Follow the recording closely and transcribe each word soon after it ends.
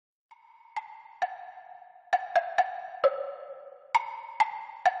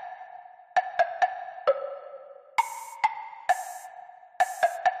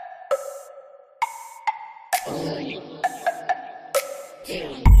They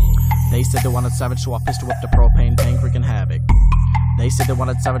said they wanted savage, so I pistol whipped the propane tank, wreaking havoc. They said they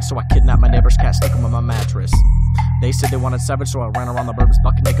wanted savage, so I kidnapped my neighbor's cat, stuck him on my mattress. They said they wanted savage, so I ran around the burbs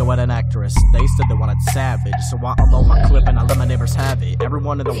bucket naked with an actress. They said they wanted savage, so I unload my clip and I let my neighbors have it.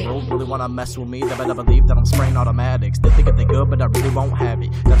 Everyone in the world really wanna mess with me, they better believe that I'm spraying automatics. They think they good, but I really won't have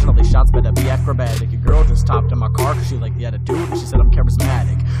it. Definitely shots better be acrobatic. Your girl just topped in my car cause she liked the attitude, and she said I'm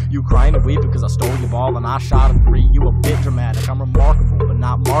charismatic. You crying and weeping because I stole your ball and I shot a 3. You a bit dramatic, I'm remarkable, but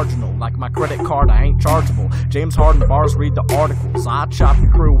not marginal. Like my credit card, I ain't chargeable. James Harden bars, read the articles. I chop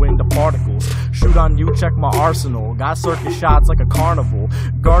your crew into particles. Shoot on you, check my arsenal. Got circus shots like a carnival.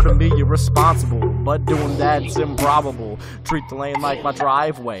 Guarding me, you're responsible, but doing that's improbable. Treat the lane like my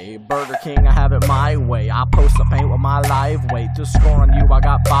driveway. Burger King, I have it my way. I post the paint with my live weight. To score on you, I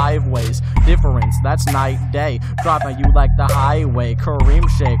got 5 ways. Difference, that's night day. Drive on you like the highway. Kareem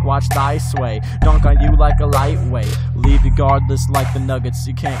shake, watch thy sway. Dunk on you like a lightweight. Leave you guardless like the Nuggets.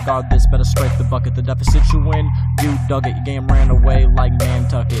 You can't guard this, better scrape the bucket. The deficit you win, you dug it. Your game ran away like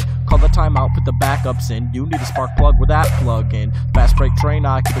Nantucket. Call the timeout, put the backups in. You need a spark plug with that plug in. Fast break train,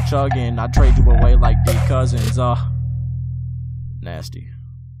 I keep it chugging. I trade you away like D Cousins. Nasty.